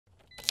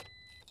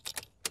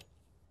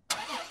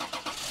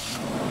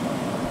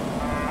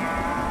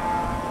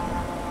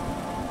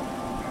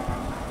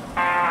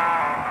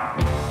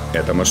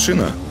Эта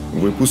машина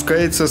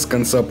выпускается с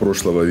конца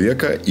прошлого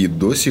века и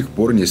до сих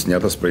пор не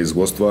снята с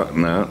производства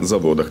на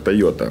заводах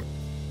Toyota.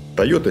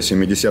 Toyota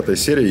 70-й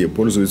серии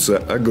пользуется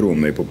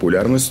огромной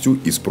популярностью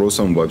и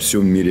спросом во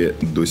всем мире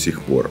до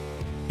сих пор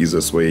из-за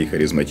своей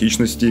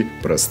харизматичности,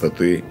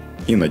 простоты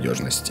и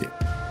надежности.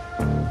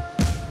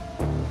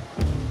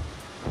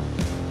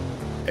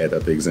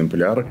 Этот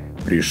экземпляр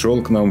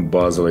пришел к нам в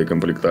базовой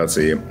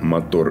комплектации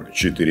мотор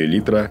 4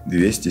 литра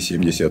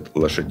 270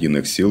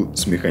 лошадиных сил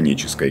с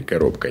механической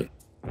коробкой.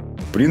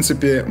 В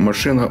принципе,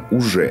 машина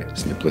уже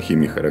с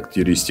неплохими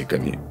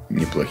характеристиками.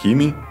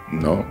 Неплохими,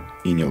 но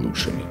и не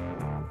лучшими.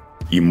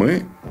 И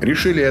мы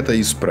решили это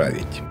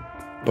исправить.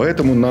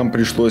 Поэтому нам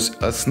пришлось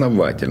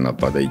основательно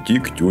подойти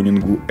к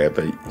тюнингу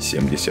этой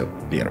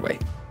 71-й.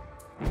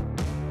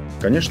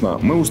 Конечно,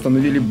 мы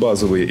установили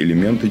базовые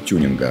элементы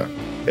тюнинга.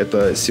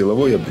 Это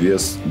силовой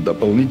обвес,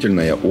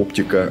 дополнительная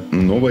оптика,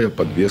 новая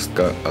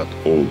подвеска от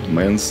Old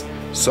Man's,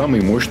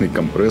 самый мощный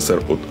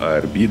компрессор от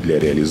ARB для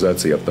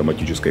реализации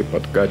автоматической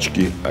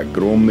подкачки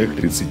огромных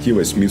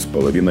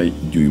 38,5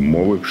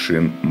 дюймовых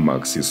шин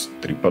Maxxis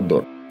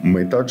Tripodor.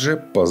 Мы также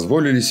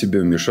позволили себе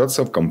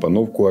вмешаться в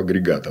компоновку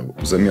агрегатов.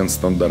 Взамен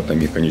стандартной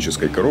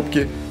механической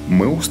коробки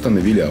мы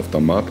установили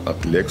автомат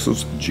от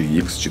Lexus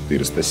GX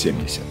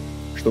 470.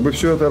 Чтобы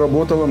все это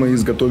работало, мы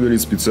изготовили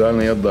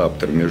специальный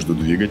адаптер между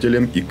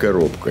двигателем и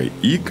коробкой.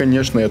 И,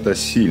 конечно, это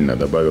сильно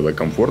добавило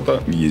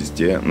комфорта в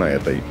езде на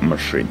этой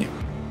машине.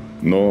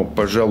 Но,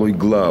 пожалуй,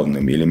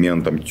 главным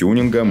элементом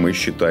тюнинга мы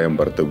считаем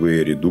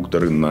бортовые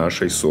редукторы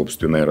нашей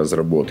собственной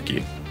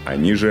разработки.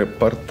 Они же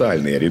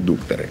портальные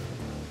редукторы.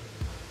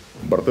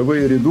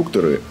 Бортовые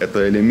редукторы –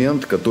 это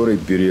элемент, который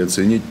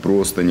переоценить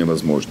просто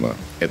невозможно.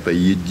 Это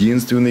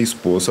единственный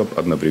способ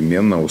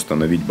одновременно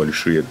установить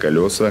большие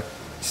колеса,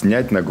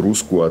 снять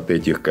нагрузку от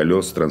этих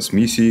колес с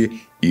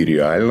трансмиссии и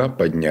реально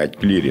поднять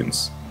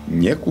клиренс.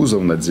 Не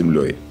кузов над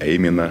землей, а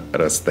именно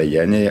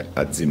расстояние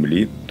от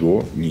земли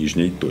до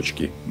нижней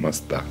точки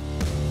моста.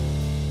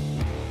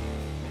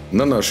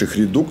 На наших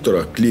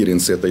редукторах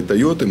клиренс этой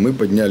Toyota мы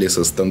подняли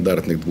со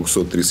стандартных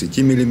 230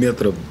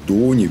 мм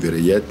до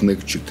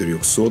невероятных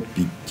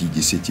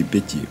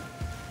 455.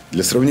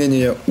 Для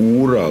сравнения,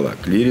 у Урала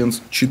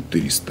клиренс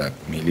 400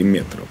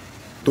 мм.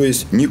 То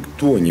есть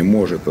никто не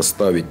может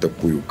оставить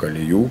такую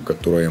колею,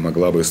 которая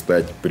могла бы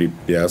стать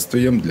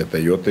препятствием для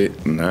Toyota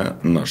на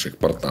наших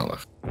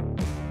порталах.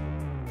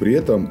 При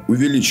этом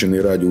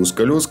увеличенный радиус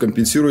колес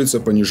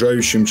компенсируется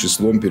понижающим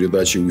числом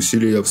передачи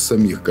усилия в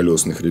самих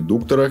колесных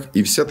редукторах,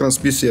 и вся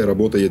трансмиссия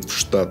работает в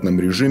штатном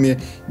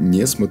режиме,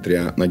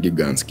 несмотря на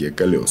гигантские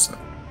колеса.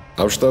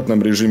 А в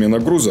штатном режиме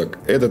нагрузок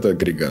этот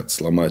агрегат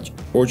сломать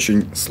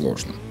очень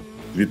сложно.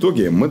 В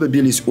итоге мы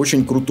добились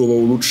очень крутого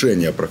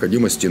улучшения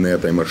проходимости на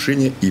этой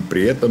машине и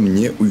при этом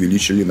не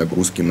увеличили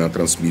нагрузки на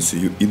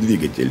трансмиссию и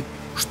двигатель,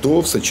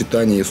 что в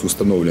сочетании с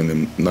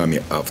установленным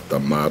нами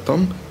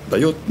автоматом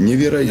дает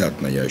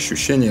невероятное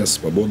ощущение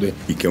свободы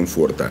и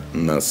комфорта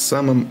на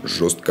самом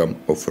жестком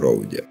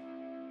оффроуде.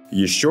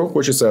 Еще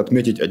хочется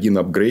отметить один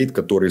апгрейд,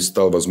 который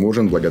стал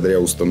возможен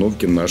благодаря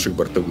установке наших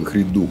бортовых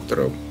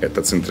редукторов.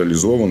 Это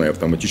централизованная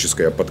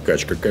автоматическая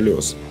подкачка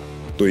колес.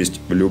 То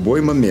есть в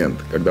любой момент,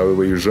 когда вы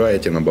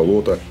выезжаете на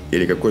болото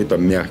или какой-то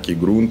мягкий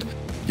грунт,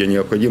 где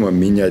необходимо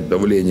менять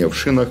давление в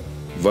шинах,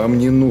 вам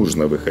не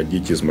нужно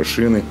выходить из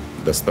машины,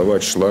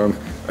 доставать шланг,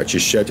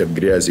 очищать от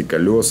грязи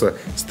колеса,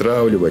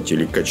 стравливать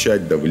или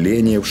качать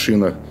давление в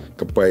шинах,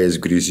 копаясь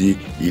в грязи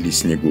или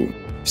снегу.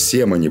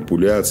 Все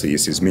манипуляции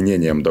с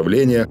изменением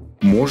давления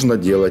можно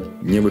делать,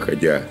 не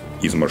выходя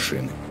из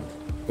машины.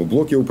 В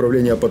блоке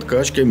управления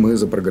подкачкой мы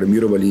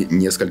запрограммировали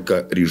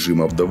несколько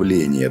режимов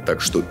давления,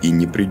 так что и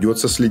не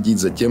придется следить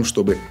за тем,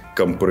 чтобы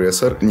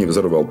компрессор не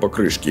взорвал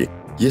покрышки,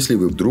 если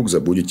вы вдруг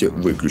забудете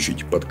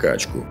выключить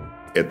подкачку.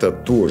 Это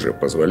тоже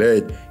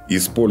позволяет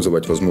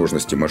использовать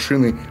возможности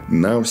машины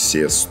на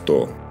все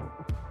 100.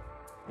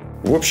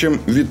 В общем,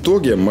 в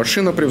итоге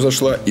машина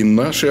превзошла и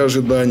наши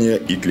ожидания,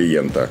 и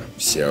клиента.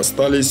 Все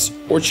остались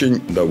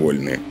очень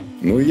довольны.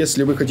 Ну и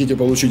если вы хотите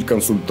получить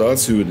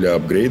консультацию для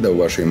апгрейда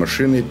вашей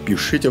машины,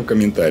 пишите в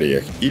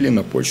комментариях или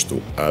на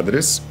почту.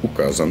 Адрес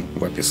указан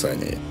в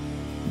описании.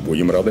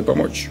 Будем рады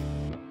помочь.